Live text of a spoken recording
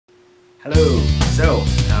Hello. So,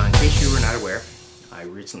 in case you were not aware, I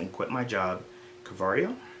recently quit my job,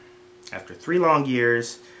 Cavario. After 3 long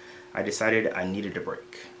years, I decided I needed a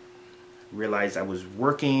break. Realized I was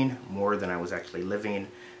working more than I was actually living,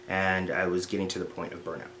 and I was getting to the point of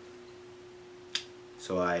burnout.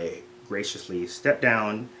 So I graciously stepped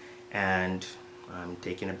down, and I'm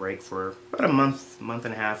taking a break for about a month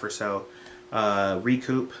and a half or so,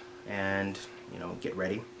 recoup and get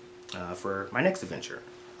ready for my next adventure.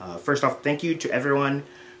 First off, thank you to everyone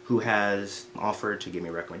who has offered to give me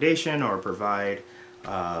a recommendation or provide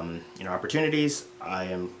opportunities. I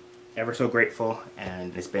am ever so grateful,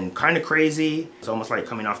 and it's been kind of crazy. It's almost like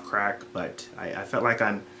coming off crack, but I felt like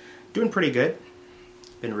I'm doing pretty good.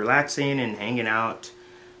 Been relaxing and hanging out,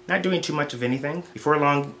 not doing too much of anything. Before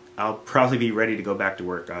long, I'll probably be ready to go back to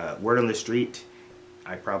work. Word on the street,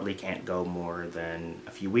 I probably can't go more than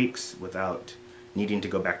a few weeks without needing to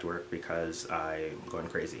go back to work because I'm going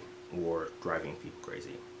crazy or driving people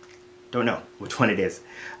crazy. Don't know which one it is.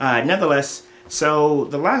 Nonetheless, so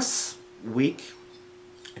the last week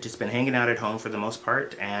I've just been hanging out at home for the most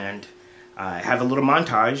part, and I have a little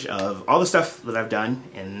montage of all the stuff that I've done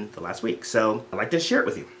in the last week. So I'd like to share it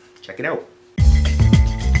with you. Check it out.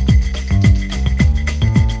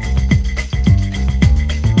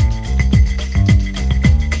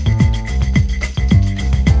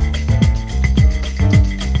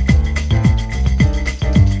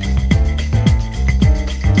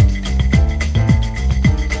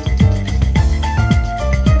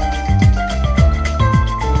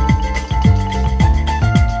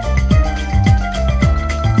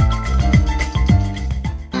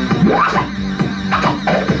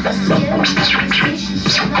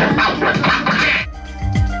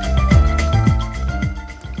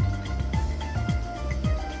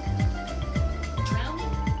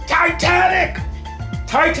 Titanic!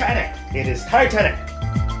 Titanic! It is Titanic!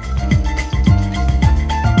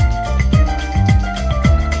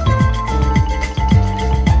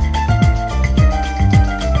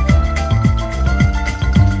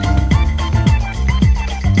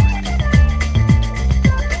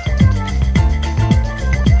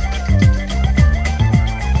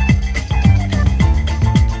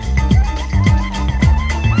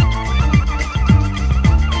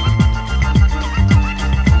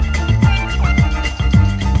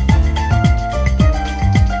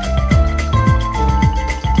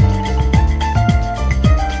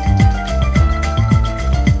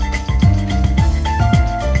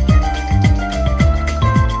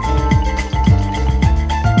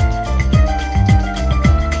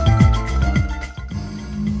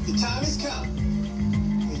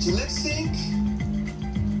 Let's think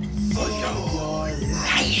for your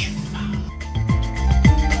life.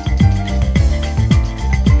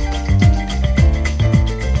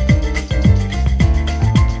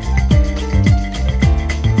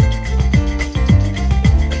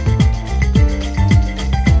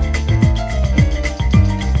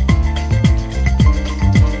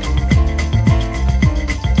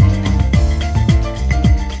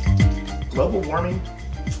 Global warming?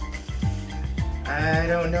 I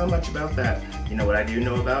don't know much about that. You know what I do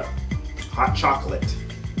know about? Hot chocolate.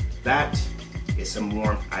 That is some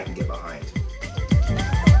warmth I can get behind.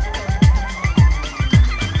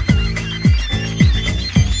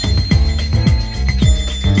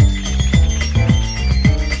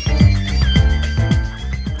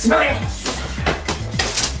 Smell it!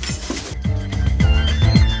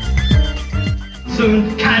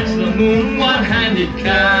 Soon catch the moon, one-handed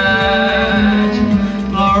catch.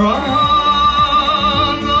 Around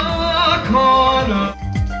the corner.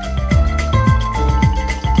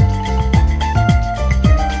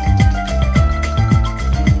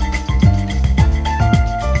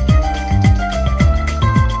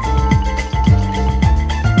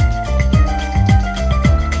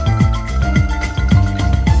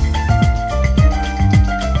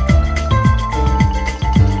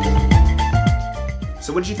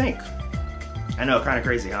 So what did you think? I know, kind of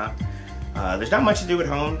crazy, huh? There's not much to do at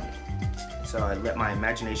home, so I let my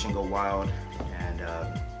imagination go wild and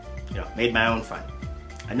made my own fun.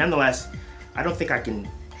 And nonetheless, I don't think I can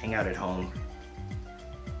hang out at home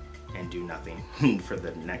and do nothing for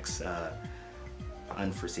the next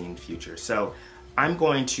unforeseen future. So I'm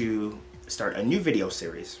going to start a new video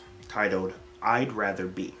series titled I'd Rather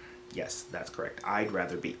Be. Yes, that's correct. I'd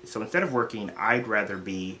rather be. So instead of working, I'd rather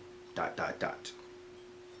be ...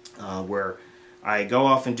 where I go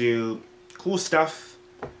off and do cool stuff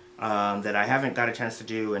that I haven't got a chance to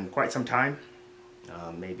do in quite some time.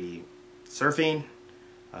 Maybe surfing,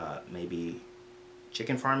 maybe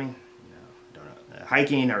chicken farming, don't know,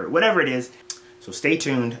 hiking or whatever it is. So stay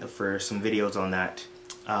tuned for some videos on that.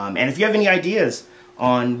 And if you have any ideas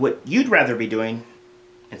on what you'd rather be doing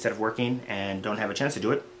instead of working and don't have a chance to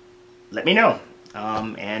do it, let me know.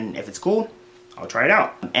 And if it's cool, I'll try it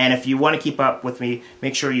out. And if you want to keep up with me,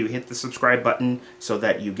 make sure you hit the subscribe button so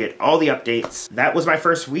that you get all the updates. That was my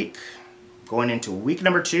first week. Going into week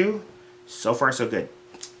number 2. So far, so good.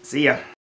 See ya.